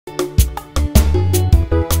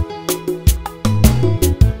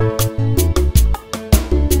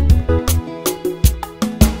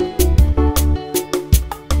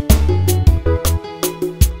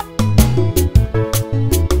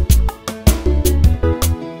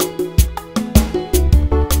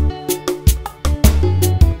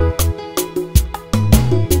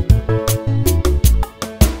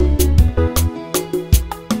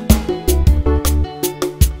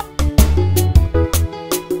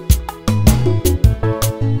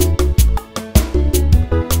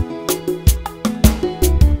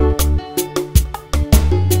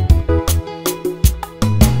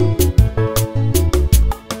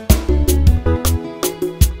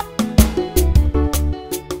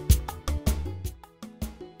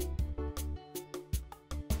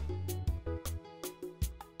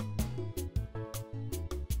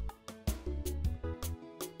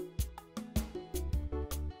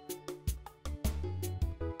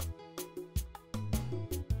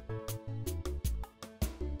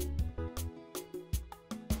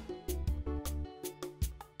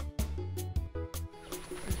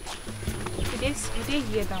didn't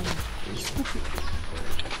hear that one. It's stupid.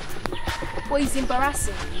 But it's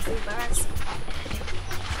embarrassing. It's embarrassing.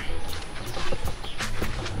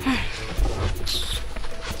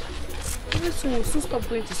 So we'll soon stop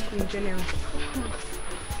going to school in general.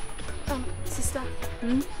 Sister,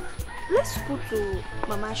 let's go to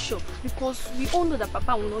Mama's shop because we all know that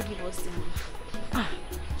Papa will not give us the money.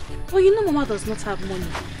 But you know Mama does not have money.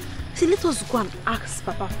 See, let us go and ask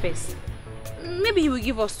Papa first. Maybe he will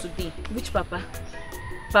give us today. Which Papa?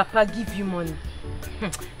 Papa give you money?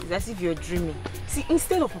 It's as if you're dreaming. See,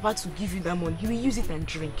 instead of Papa to give you that money, he will use it and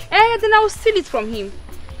drink. Then I will steal it from him.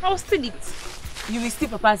 I will steal it. You will steal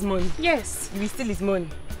Papa's money? Yes. You will steal his money.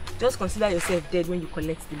 Just consider yourself dead when you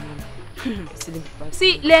collect the money.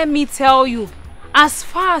 See, let me tell you, as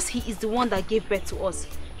far as he is the one that gave birth to us,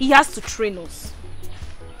 he has to train us.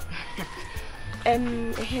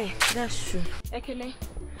 That's true. Ekene,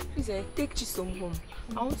 please take Chisom home.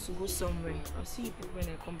 I want to go somewhere. I'll see you people when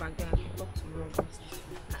I come back. Then I can talk tomorrow about this.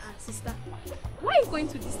 Sister, why are you going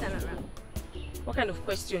to this time around? What kind of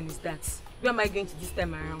question is that? Where am I going to this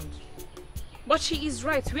time around? But she is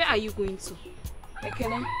right. Where are you going to?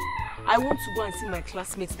 Ekene, I want to go and see my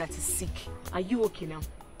classmate that is sick. Are you okay now?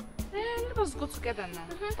 Let us go together now.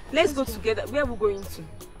 Let's go together. Where are we going to?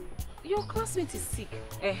 Your classmate is sick.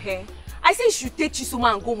 I say you should take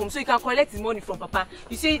Chisoma and go home so you can collect the money from Papa.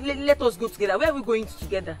 You say let us go together. Where are we going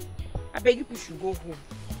together? I beg you people should go home.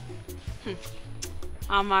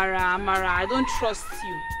 Amara, I don't trust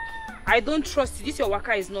you. I don't trust you. This your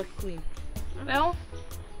waka is not clean. Well,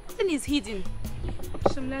 nothing is hidden.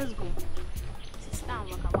 So let's go. Sister and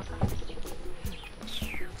waka.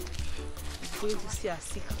 He's going to see a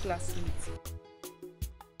sick classmate.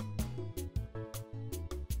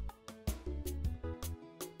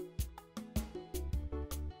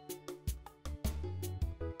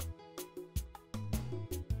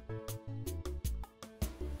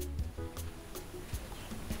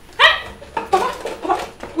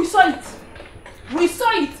 We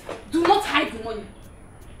saw it. Do not hide the money.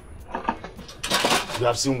 You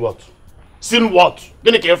have seen what? Seen what?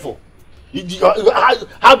 Be careful.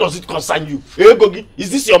 How does it concern you?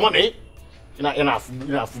 Is this your money?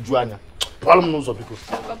 Problem knows because.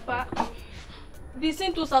 Papa, they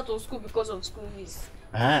sent us out of school because of school fees.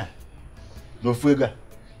 No fuega.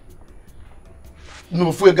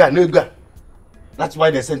 No. That's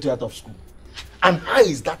why they sent you out of school. And how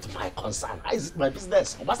is that my concern? How is it my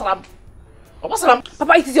business?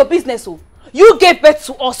 Papa, it is your business. Oh. You gave birth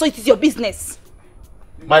to us, so it is your business.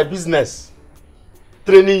 My business?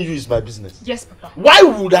 Training you is my business? Yes, Papa. Why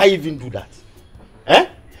would I even do that?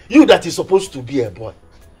 You that is supposed to be a boy.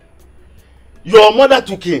 Your mother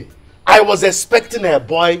took him. I was expecting a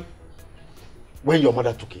boy when your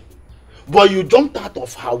mother took him. But you jumped out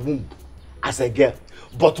of her womb as a girl,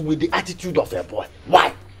 but with the attitude of a boy.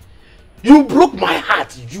 Why? You broke my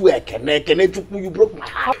heart. You broke my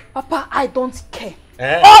heart. Papa, I don't care.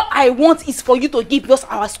 All I want is for you to give us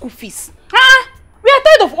our school fees. We are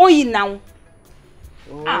tired of owing now.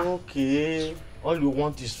 Okay. All you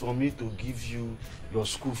want is for me to give you your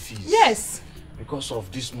school fees. Yes. Because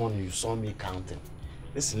of this money you saw me counting.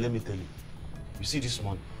 Listen, let me tell you. You see this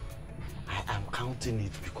money? I am counting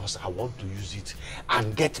it because I want to use it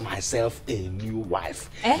and get myself a new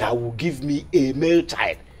wife that will give me a male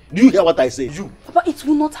child. Do you hear what I say? You. Papa, it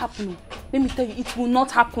will not happen. Let me tell you, it will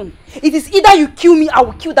not happen. It is either you kill me, I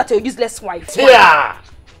will kill that your useless wife. Yeah.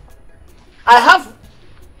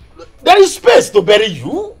 There is space to bury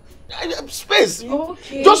you. Space.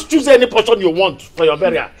 Okay. Just choose any portion you want for your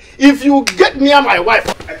burial. If you get near my wife.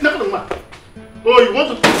 Oh, you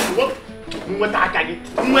want to.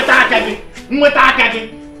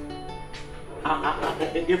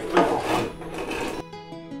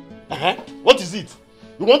 What is it?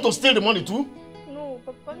 You want to steal the money too? No,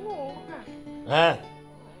 Papa, no. I'm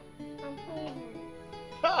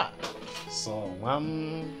hungry. So,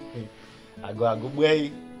 I go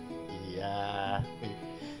boy. Yeah.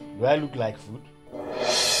 Do I look like food?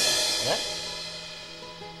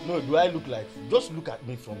 No, do I look like food? Just look at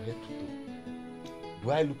me from head to toe.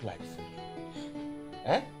 Do I look like food?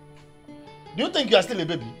 Do you think you are still a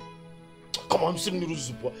baby? Come on,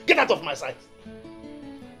 get out of my sight.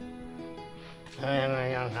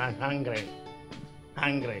 I'm hungry.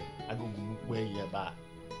 I go where you are.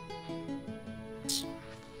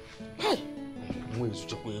 Hey, where is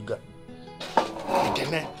Chukwuega?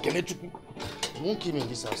 Can you won't kill me in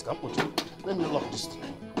this house? Let me lock this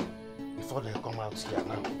thing before they come out here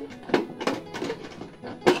now.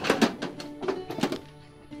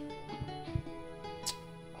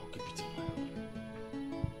 I'll keep it in my hand.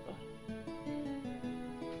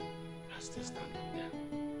 I'm still standing there.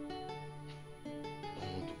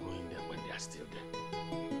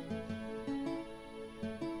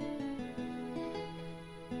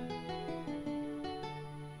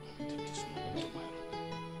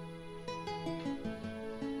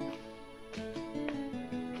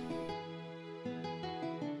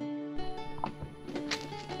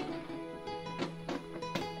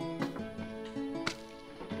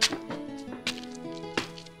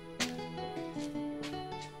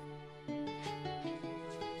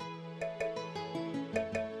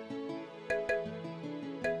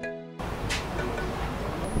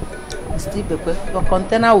 Still, your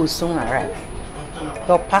container will soon arrive.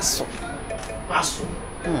 Your parcel. Parcel?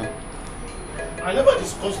 I never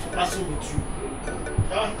discussed parcel with you.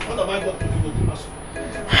 What have I got to do with the parcel?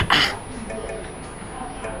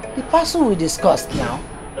 The parcel we discussed now.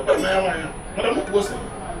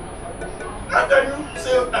 How can you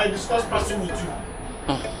say I discussed parcel with you?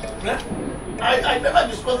 I never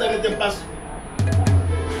discussed anything parcel.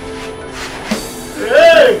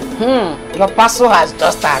 Hey! Your parcel has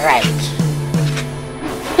just arrived.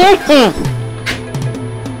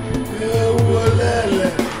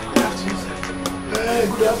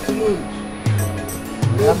 Good afternoon.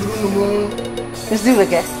 Good afternoon. Is this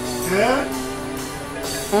okay? Yeah?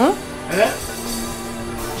 Yeah?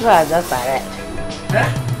 You are just arrived.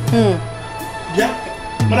 Yeah?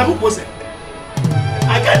 Madam, who was it?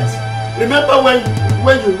 I can't remember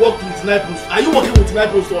when you worked with Nipros. Are you working with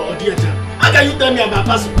Nipros or DHL? How can you tell me about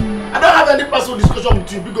parcel? I don't have any personal discussion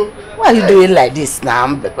with you because... Why are you doing like this now,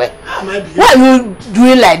 Mbekwe? How am I behaving? Why are you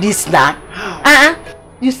doing like this now? How?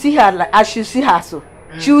 You see her like, as you see her so.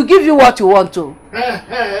 She will give you what you want to.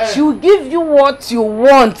 She will give you what you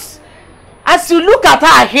want. As you look at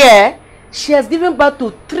her here, she has given birth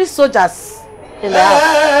to 3 soldiers in the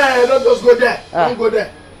house. Don't just go there. Don't go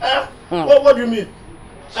there. What do you mean?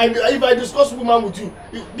 If I discuss woman with you,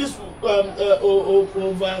 this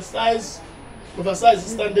oversized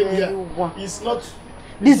standing here is not...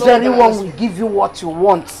 This very one will give you what you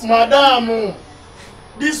want. Madam,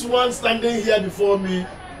 this one standing here before me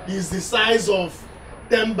is the size of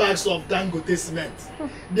 10 bags of Dangote cement.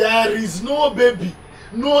 There is no baby,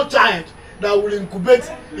 no child that will incubate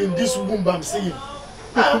in this womb I'm seeing.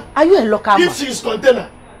 Are you a local man? If she is container,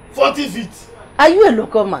 40 feet. Are you a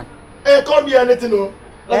local man? It can't be anything, no.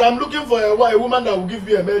 But I'm looking for a woman that will give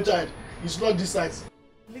me a male child. It's not this size.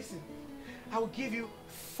 Listen, I will give you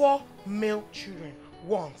 4 male children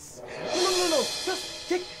once. No. Just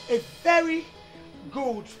take a very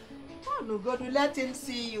good. Oh no, God will let him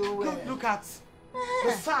see you. Look at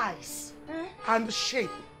the size and the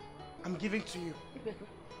shape I'm giving to you.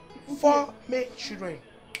 4 male children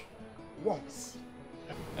once.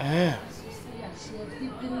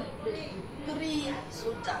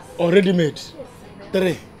 Already made.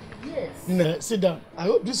 3. Yes. Sit down. I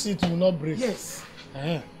hope this seat will not break. Yes.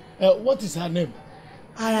 What is her name?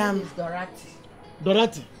 I am Dorothy.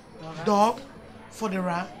 Dorothy. Dog for the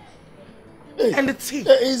rat. Hey, and the T.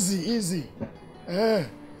 Easy.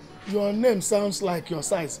 Your name sounds like your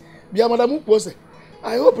size. I hope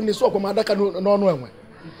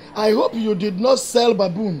I hope you did not sell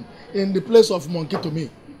baboon in the place of monkey to me.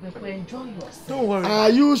 Enjoy yourself. Don't worry. Are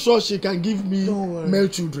you sure she can give me male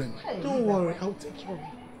children? Don't worry, I'll take care of you.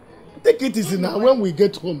 Take it easy now when we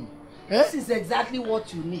get home. This is exactly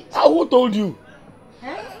what you need. Who told you?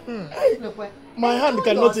 My hand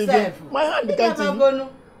cannot even. My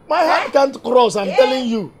hand can't cross. I'm telling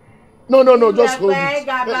you. No. Just hold it.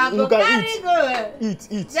 You can eat.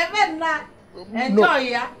 Eat.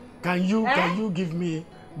 Enjoy. Can you give me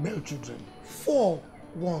male children? 4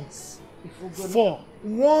 once. 4.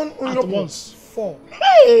 1 at once. 4.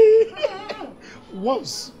 Hey.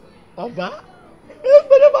 Once. Abba. This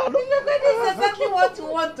is exactly what you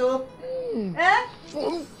want to.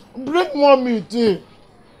 Bring more meat.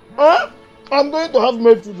 I'm going to have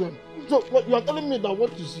male children. So you are telling me that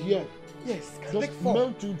what is here? Yes, just take 4.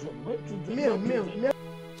 Male children. Male.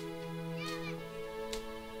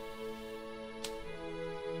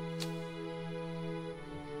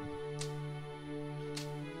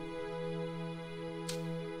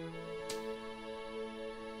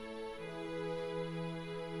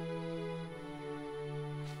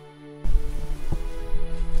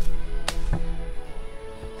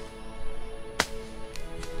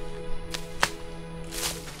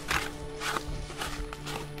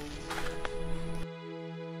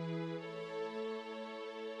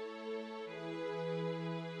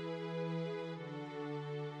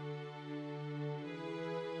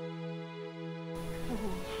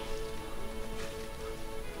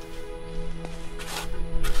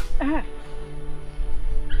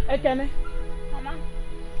 Ekene. Mama.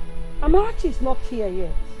 Amarachi is not here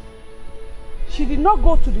yet. She did not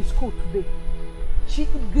go to the school today. She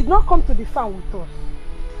did not come to the farm with us.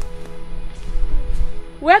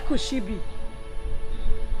 Where could she be?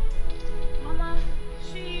 Mama,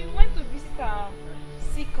 she went to visit her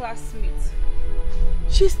sick classmate.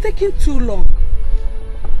 She's taking too long.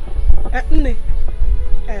 Nne,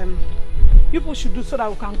 you people should do so that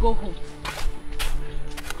we can go home.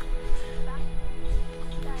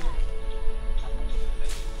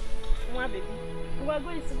 Baby, we are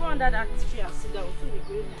going to go under that tree and sit down.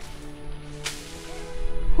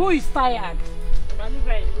 Who is tired? Leave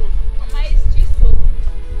her alone.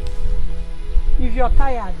 If you're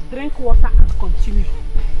tired, drink water and continue.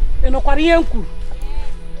 You know,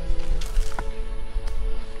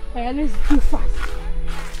 let's do fast.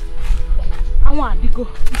 I want to go.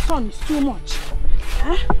 The sun is too much.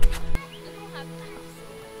 Huh?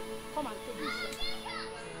 Come on, take this.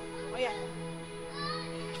 Oh yeah.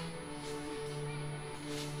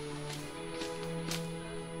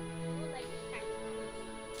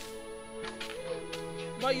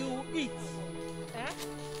 But you eat. Eh?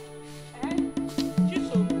 Eh?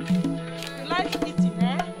 Chiso, you like eating, eh?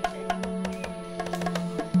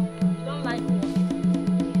 You don't like what?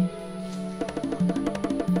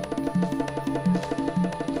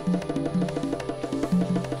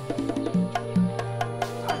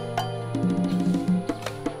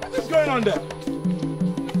 What is going on there?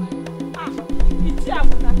 It's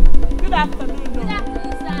Yabana. Good afternoon. Good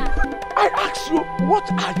afternoon, sir. I asked you, what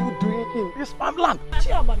are you doing in this farmland?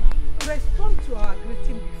 Chiabana, respond to our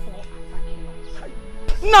greeting before attacking us.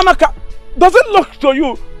 Namaka, does it look to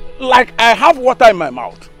you like I have water in my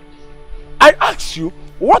mouth? I asked you,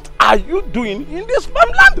 what are you doing in this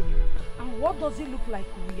farmland? And what does it look like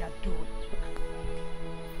we are doing?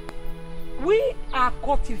 We are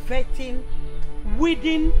cultivating,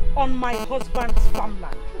 weeding on my husband's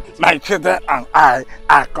farmland. My children and I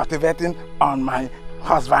are cultivating on my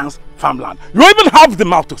husband's farmland. You even have the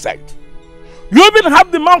mouth to say it. You even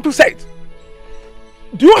have the mouth to say it.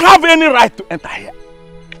 Do you have any right to enter here?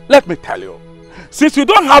 Let me tell you, since you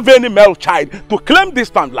don't have any male child to claim this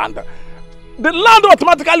farmland, the land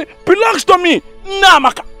automatically belongs to me.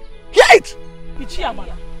 Namaka, hear it.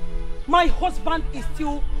 Ichiabana, my husband is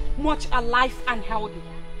still much alive and healthy.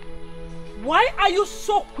 Why are you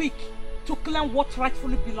so quick to claim what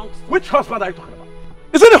rightfully belongs to you? Which husband are you talking about?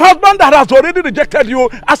 Is it the husband that has already rejected you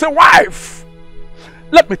as a wife?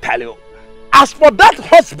 Let me tell you, as for that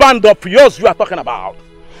husband of yours you are talking about,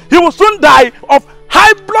 he will soon die of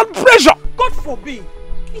high blood pressure. God forbid.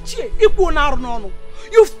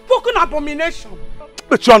 You've spoken abomination.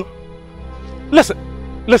 John, listen.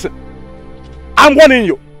 I'm warning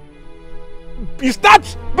you.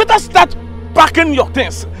 Better start packing your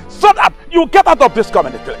things so that you get out of this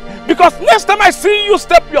community. Because next time I see you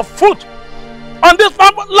step your foot on this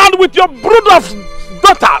land with your brood of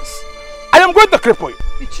daughters, I am going to cripple you.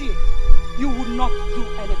 Ichie, you will not do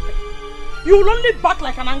anything. You will only bark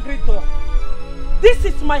like an angry dog. This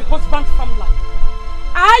is my husband's farmland.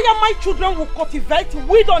 I and my children will cultivate,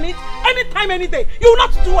 weed on it anytime, any day. You will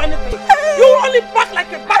not do anything. You will only bark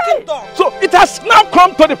like a barking dog. So it has now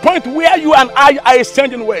come to the point where you and I are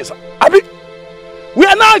exchanging ways. Abi, we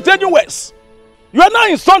are now exchanging ways. You are now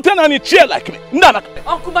insulting and in cheer like me. Nana.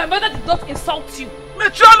 Uncle, my mother did not insult you.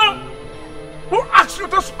 Michelle, who asked you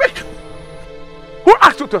to speak? Who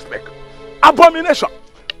asked you to speak? Abomination.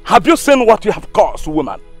 Have you seen what you have caused,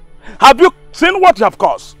 woman? Have you seen what you have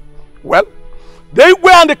caused? Well, they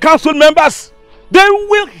were and the council members. They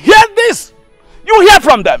will hear this. You hear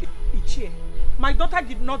from them. Ichie, my daughter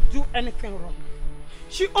did not do anything wrong.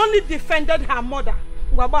 She only defended her mother.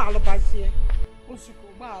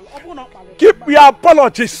 Keep your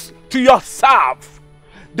apologies to yourself.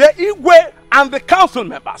 The Igwe and the council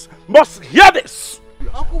members must hear this.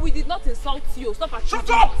 Uncle, we did not insult you. Stop at Shut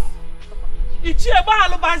up! Keep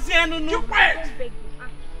quiet!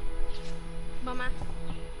 Mama,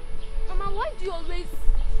 why do you always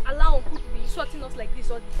allow Uncle to be insulting us like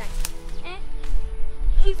this all the time? Eh?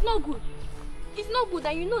 It's not good. It's not good,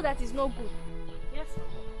 and you know that it's not good. Yes, Mama.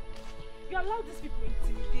 You allow these people to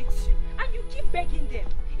intimidate you, and you keep begging them.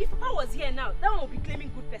 If Papa was here now, that one would be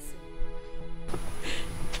claiming good person.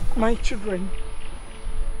 my children.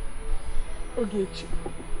 Ogechi,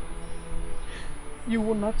 you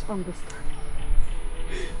will not understand.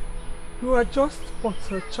 You are just but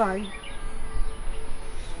a child.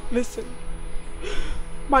 Listen,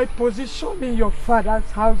 my position in your father's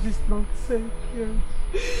house is not safe here.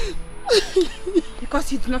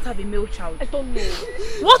 Because you do not have a male child. I don't know.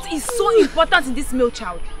 What is so important in this male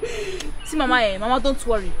child? See, Mama, Mama, don't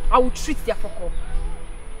worry. I will treat their fucker.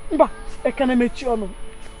 But I can make you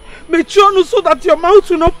so that your mouth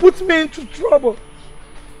will not put me into trouble.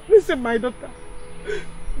 Listen, my daughter,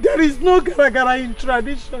 there is no gara-gara in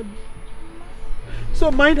tradition.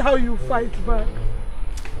 So mind how you fight back.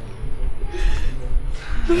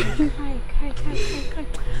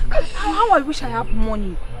 How I wish I have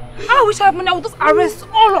money. How I wish I have money. I would just arrest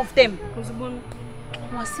all of them.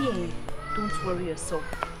 Mwasi, don't worry yourself.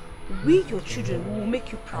 We, your children, will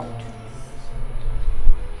make you proud.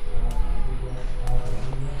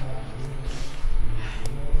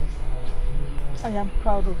 I am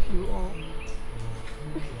proud of you all.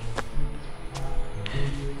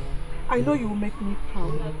 I know you will make me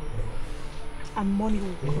proud. and money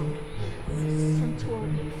will come. Don't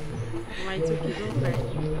worry. Mama, it's okay, don't cry.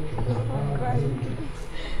 I'm crying.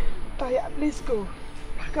 Taya, please go.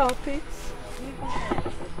 Pack our things.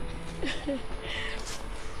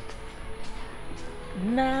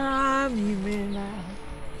 Na mimena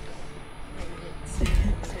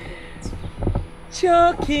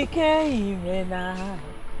Chokike imena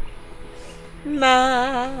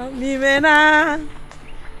Na mimena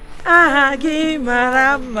Agi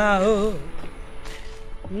marama o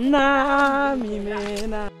Na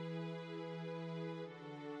mimena.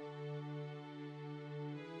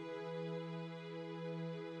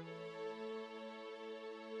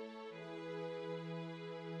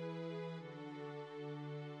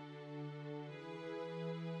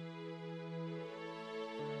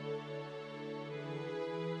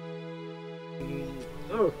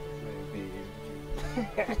 Oh,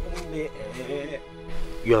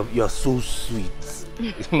 you're so sweet.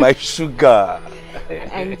 My sugar.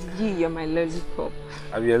 And you're my lollipop.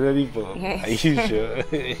 I'm your lollipop. Yes. Are you sure?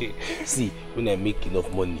 See, when I make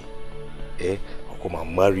enough money, I'll come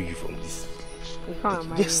and marry you from this. You come and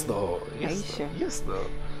marry Yes, me? no. Yes, Are you sure? Yes, no.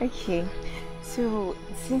 Okay. So,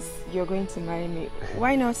 since you're going to marry me,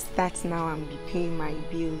 why not start now and be paying my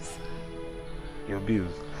bills? Your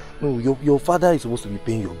bills? No, your father is supposed to be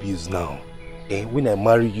paying your bills now. When I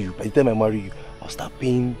marry you, by the time I marry you, I'll start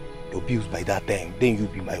paying your bills by that time. Then you'll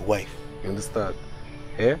be my wife. You understand?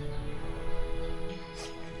 Eh?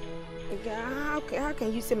 How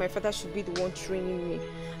can you say my father should be the one training me?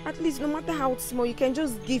 At least, no matter how small, you can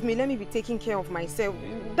just give me. Let me be taking care of myself.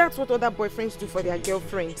 That's what other boyfriends do for their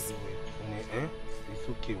girlfriends. It's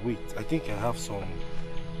okay. Wait, I think I have some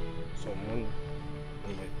money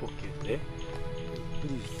in my pocket.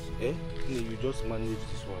 Please, Please, you just manage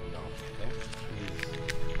this one now. Please.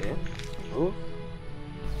 Oh.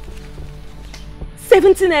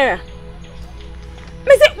 17 naira.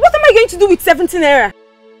 What am I going to do with 17 naira?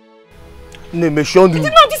 No,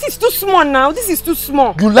 this is too small now. This is too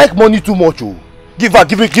small. You like money too much, oh. Give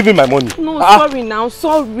me my money. No, sorry now.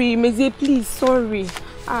 Sorry, Meze, please, sorry.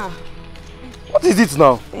 What is it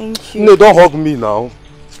now? Thank you. No, don't hug me now.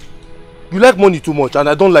 You like money too much and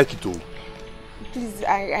I don't like it, oh. Please,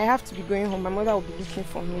 I have to be going home. My mother will be looking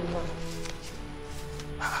for me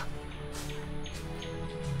now.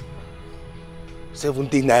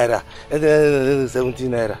 17 naira. 17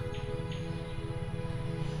 naira.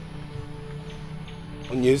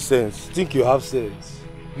 On your sense, think you have sense.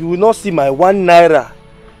 You will not see my 1 naira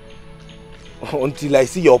until I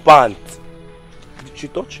see your pant. Did she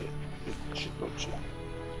touch it? Did she touch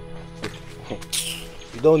it?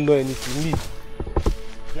 You don't know anything. Me.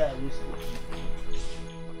 Yeah,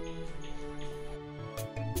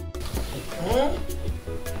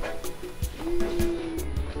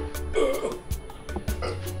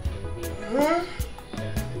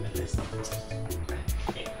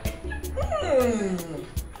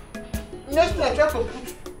 Next time I try to put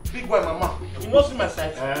big boy mama. You know see my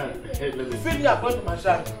size. Feed me according to my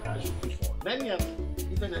size. Then you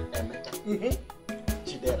even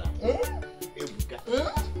Chidera, Ebuka,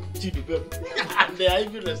 Chidi, and they are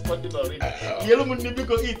even responding already. Yellow Munibi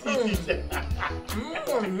go eat.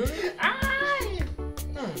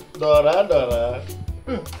 Dora.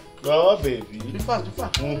 Go baby. Be fast.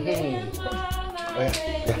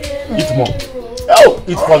 Eat more. Oh,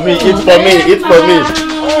 it's for me. Let me give you onions.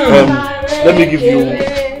 Let me give you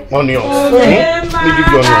onions.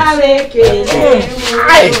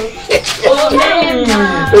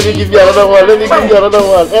 Let me give you another one.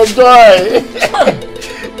 Enjoy.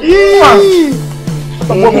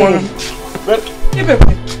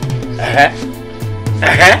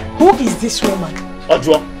 Who is this woman?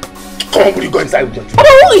 Ojo, come on, will you go inside with your children?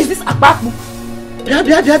 Who is this Akbaku? Bia.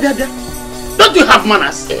 Don't you have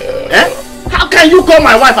manners? How can you call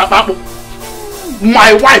my wife Akbaku?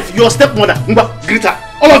 My wife, your stepmother. Greet her.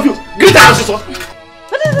 All of you, greet her, sister.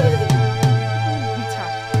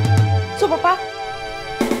 So, Papa,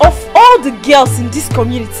 of all the girls in this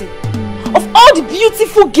community, of all the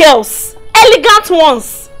beautiful girls, elegant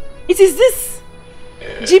ones, it is this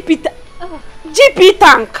GP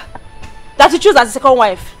tank that you choose as a second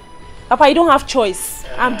wife. Papa, you don't have choice.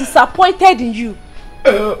 I'm disappointed in you.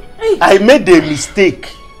 I made a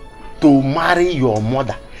mistake to marry your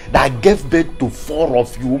mother that gave birth to 4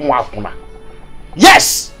 of you, Umwakuna.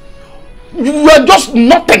 Yes! You were just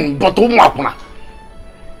nothing but Umwakuna.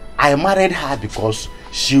 I married her because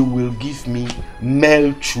she will give me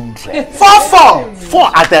male children.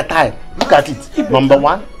 4 at a time. Look at it. Number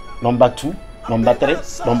 1, number 2, number 3,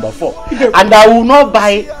 number 4. And I will not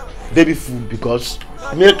buy baby food because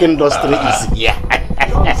milk industry is here.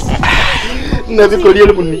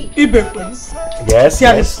 Yes.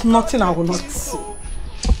 There is nothing I will not see.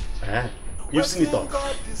 You've seen it all.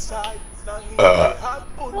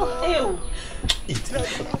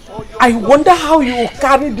 I wonder how you will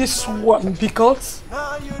carry this one, because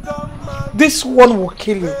this one will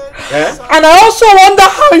kill you. And I also wonder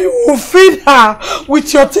how you will feed her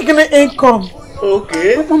with your taking income.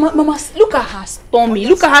 Okay. Mama, look at her stomach.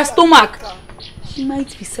 Look at her stomach. She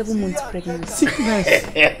might be 7 months pregnant. Sickness.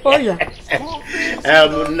 Oh yeah.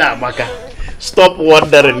 Nah, Maka. Stop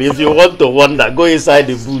wandering. If you want to wander, go inside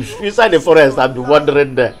the bush, inside the forest, and be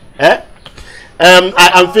wandering there. I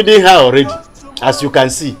am feeding her already. As you can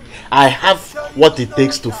see, I have what it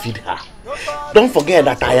takes to feed her. Don't forget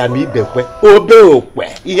that I am Ibekwe.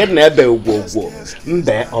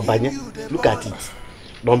 Look at it.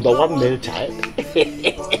 Number 1 male child,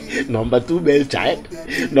 number 2 male child,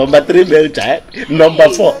 number 3 male child, number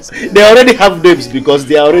 4. They already have names because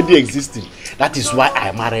they are already existing. That is why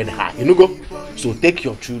I married her. You know, go. So take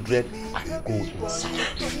your children and go inside.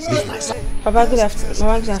 Leave my side. Papa, good afternoon.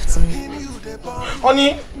 Mama, good afternoon.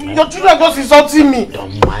 Honey, your children just insulting me.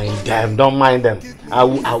 Don't mind them. Don't mind them. Ow.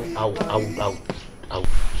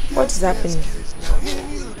 What is happening?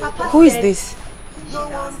 Who is this?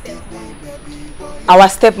 Our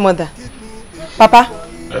stepmother. Papa?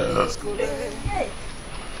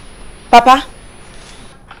 Papa?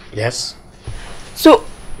 Yes? So,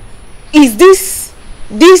 is this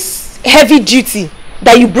heavy duty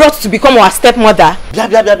that you brought to become our stepmother?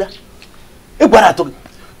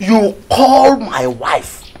 You call my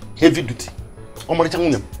wife heavy duty? Mama?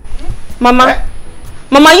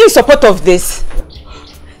 Mama, are you in support of this?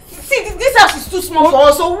 See, this house is too small for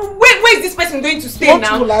us, so where is this person going to stay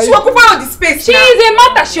now? She occupies all the space. She is a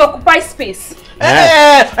mother, she occupies space.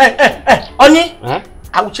 Oni,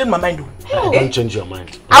 I will change my mind. Don't change your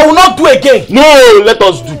mind. I will not do again. No, let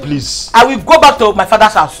us do, please. I will go back to my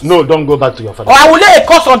father's house. No, don't go back to your father's house. Or I will lay a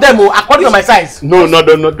curse on them according to my size. No.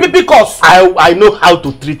 Because I know how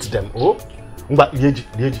to treat them. Oh, but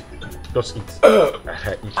just eat.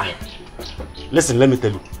 Listen, let me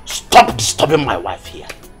tell you. Stop disturbing my wife here.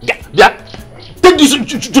 Yeah. Take these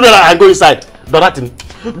children and go inside. Doratim,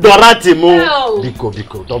 no. Biko,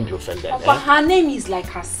 don't be offended. But her name is like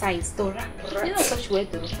her size, Dora. You know such word,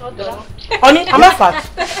 Dora. Honey, am I fat?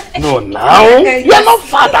 No, now. You are not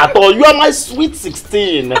fat at all. You are my sweet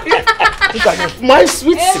 16. My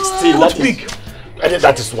sweet 16.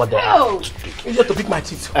 That is what they are. You have to pick my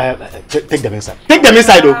teeth. Take them inside. Take them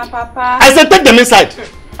inside, oh. Papa. I said take them inside.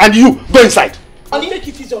 And you, go inside. Honey, take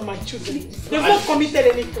it easy on my children. They've not committed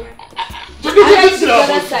any crime.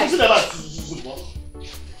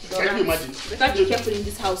 Can you imagine? Better be careful in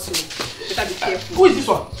this house, so better be careful. Who is this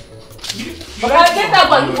one? Papa, get that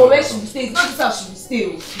one for where she will stay. It's not this house she will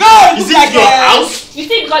stay. No! Is it your house? You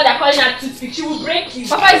think God they're calling her toothpick? She will break you.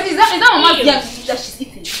 Papa, is that mama's yam that she's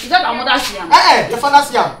eating? Is that our mother's yam? Your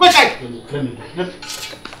father's yam. Wait, let me.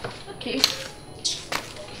 Okay.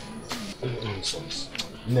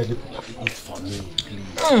 Let me eat for me,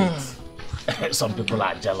 please. Some people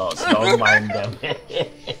are jealous. Don't mind them.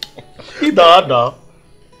 No.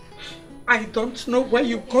 I don't know where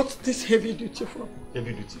you got this heavy duty from.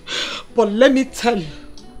 Heavy duty. But let me tell you,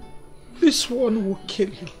 this one will kill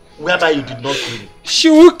you. Whereby you did not kill me. She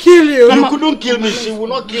will kill you. You couldn't kill me. She will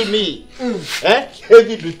not kill me.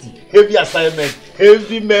 Heavy duty, heavy assignment,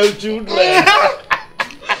 heavy male children.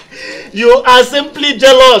 You are simply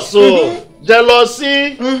jealous. So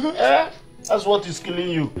jealousy. That's what is killing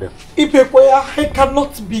you. Ipekoya, I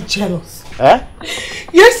cannot be jealous.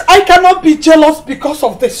 Yes, I cannot be jealous because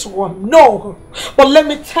of this one. No. But let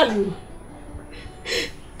me tell you,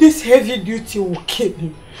 this heavy duty will kill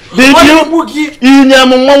you. Did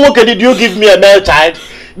you give me a male child?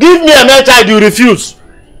 Give me a male child, you refuse.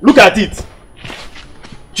 Look at it.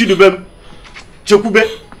 Chidubem, Chokube,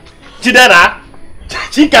 Chidera,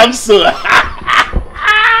 Chikamso.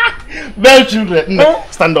 Male children. No.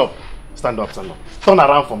 Stand up. Stand up. Turn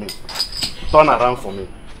around for me. Oh,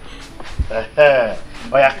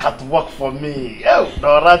 you can't work for me. Oh,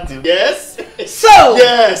 Dorati. Yes? So?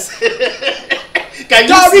 Yes. Can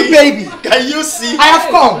you see? Baby. Can you see? I have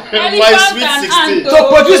come. My sweet 16. To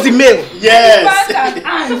produce the male. Yes.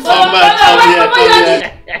 Come here.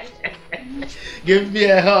 Give me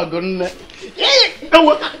a hug.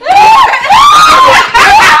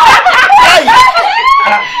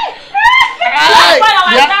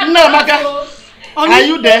 No, Maka. Are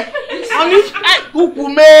you there? Honey,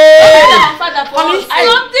 Kukume.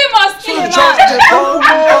 Something must kill him.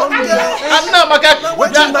 I'm not Maka. Come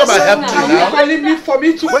and help me now. Calling me for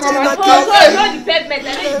me to come and kill.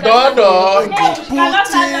 Dodo.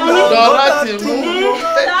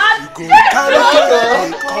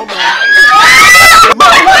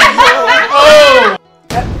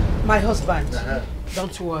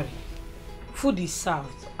 Don't worry. Food is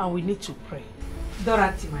served and we need to pray.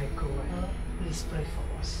 Dorothy, my co-wife, please pray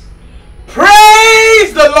for us.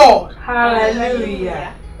 Praise the Lord!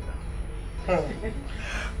 Hallelujah. Praise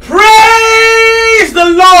the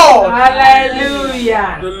Lord!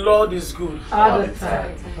 Hallelujah. The Lord is good All the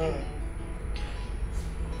time.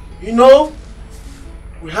 You know,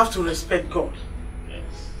 we have to respect God.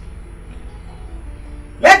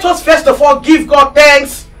 Let us first of all give God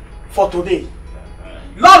thanks for today.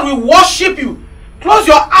 Lord, we worship you. Close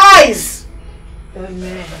your eyes.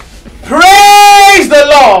 Amen. Praise the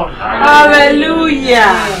Lord.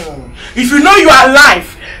 Hallelujah. If you know you are alive,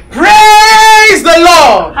 praise the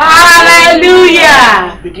Lord.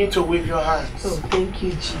 Hallelujah. Begin to wave your hands. Oh, thank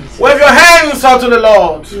you, Jesus. Wave your hands unto the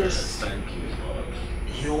Lord. Yes. Thank you, Lord.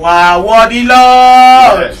 You are worthy,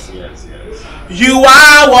 Lord. Yes. You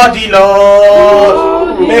are worthy, Lord.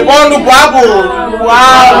 You are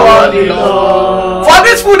worthy, Lord. For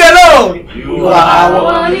this food alone, you are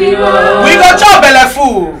worthy, Lord. We got your belly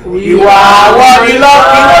full. You are worthy, Lord.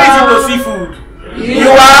 You know easy to see food.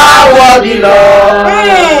 You are worthy, Lord.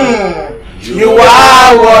 You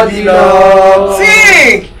are worthy, Lord.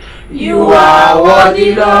 Sing. You are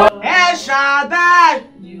worthy, Lord. El Shaddai.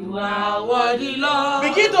 You are worthy, Lord.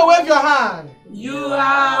 Begin to wave your hand. You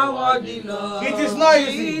are worthy, Lord. It is not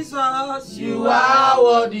easy. Jesus, You are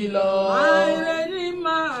worthy, Lord. my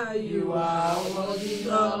Redeemer. You are worthy,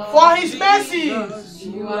 Lord. For his mercies.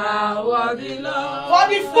 You are worthy, Lord. For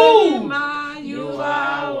the food. You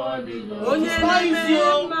are worthy, Lord. It's not easy.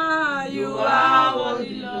 You are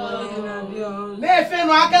worthy, Lord.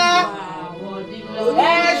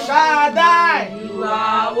 El Shaddai. You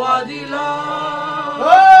are worthy, Lord.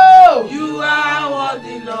 Oh. You are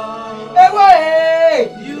worthy, Lord. Hey.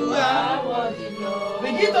 You are worthy, Lord.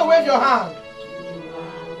 Begin to wave your hand. You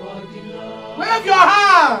are worthy, Lord. Wave your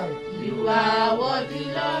hand. You are worthy,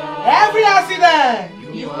 Lord. Every accident.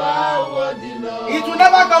 You are worthy, Lord. It will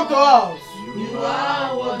never come to us. You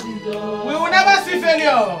are worthy, Lord. We will never see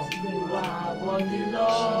failure. You are worthy,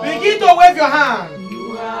 Lord. Begin to wave your hand.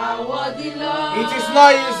 You are worthy, Lord. It is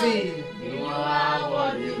not easy. You are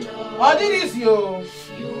worthy, Lord. Or did it you?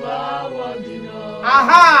 You are worthy, Lord.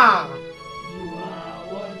 Aha. You are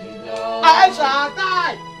worthy, Lord. El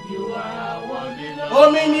Shaddai. You are worthy, Lord.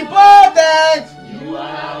 Omnipotent. You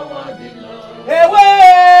are worthy, Lord.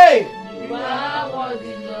 Away. You are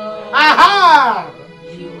worthy, Lord. Aha.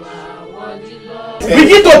 You are worthy, Lord.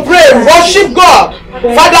 Begin to pray, worship God.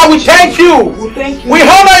 Father, we thank you. We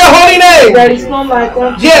honor your holy name. There is none like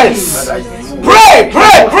unto Yes. Pray.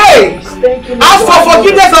 Thank you, Ask for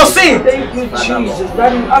forgiveness of sin. Thank you, Jesus.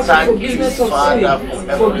 That you ask for forgiveness of sin.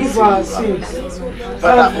 Forgive our sins.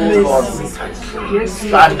 Father, oh Lord, we thank you. Yes,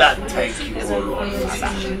 Father, thank you, oh Lord,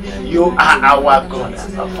 Father. You are our God,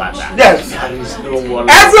 our Father. Yes. There is no one.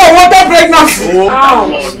 Every unwanted pregnancy.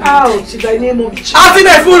 Ouch. In the name of Jesus. As in a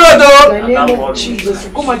full In odor. the name of Jesus.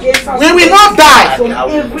 Come against us. We will not die. From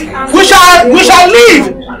every angle. We shall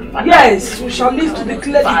live. Yes, we shall live to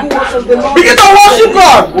declare the good works of the Lord. Begin to worship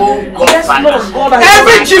God. Yes, Lord God.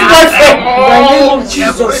 Every chief In the name of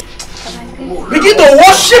Jesus. begin to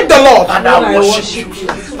worship the Lord. Father, I worship you.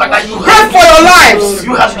 Father, you pray for your lives.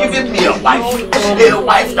 You have given me a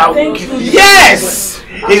wife that will give me. Yes.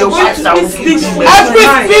 A wife that will give me. Every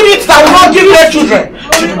spirit that will not give their children.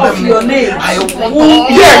 Of your name.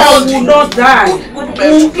 Yes. Will not die.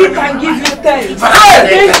 Who can give you thanks.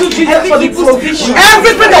 Thank you, Jesus, for the provision.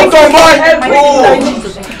 Every spirit of turmoil.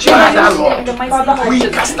 We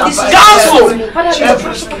cast out cancel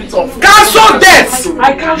every spirit of cancel death.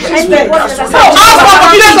 I cancel death. Ask for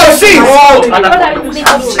forgiveness of sins.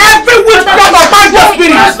 Every witchcraft of my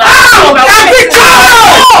spirit. Out. Every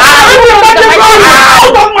cloud. Every magic out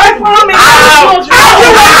of my family. Out.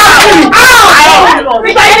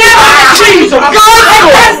 In the name of Jesus. God, I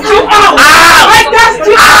cast you out. I cast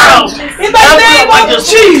you out. In the name of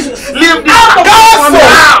Jesus. Leave this Out of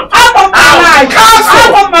my life.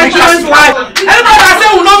 Out of my children's life. Everybody I say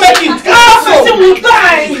will not make it. Cancel. Will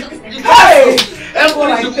die. Hey. I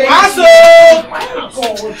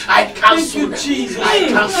cancel. Thank you, Jesus. I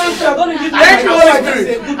cancel. Thank you, Holy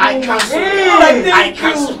Spirit. I cancel. Thank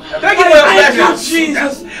you. Thank you for your blessings.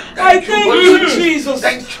 Jesus. I thank you, Jesus.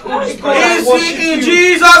 Thank you. In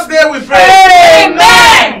Jesus' name we pray.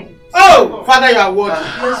 Amen. Oh, Father, you are worthy.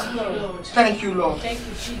 Yes, Lord. Thank you, Lord. Thank you,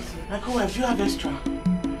 Jesus. Michael, if you have extra,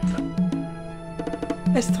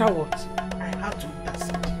 Extra what? I have to eat that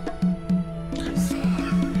something.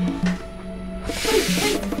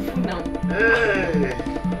 Hey.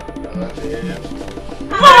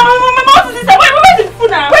 Mama, what is this? Wait, where's the fufu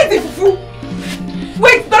now? Where's the fufu?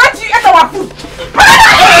 Wait, don't you eat our my food.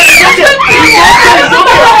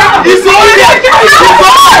 It's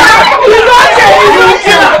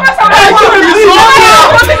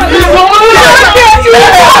okay.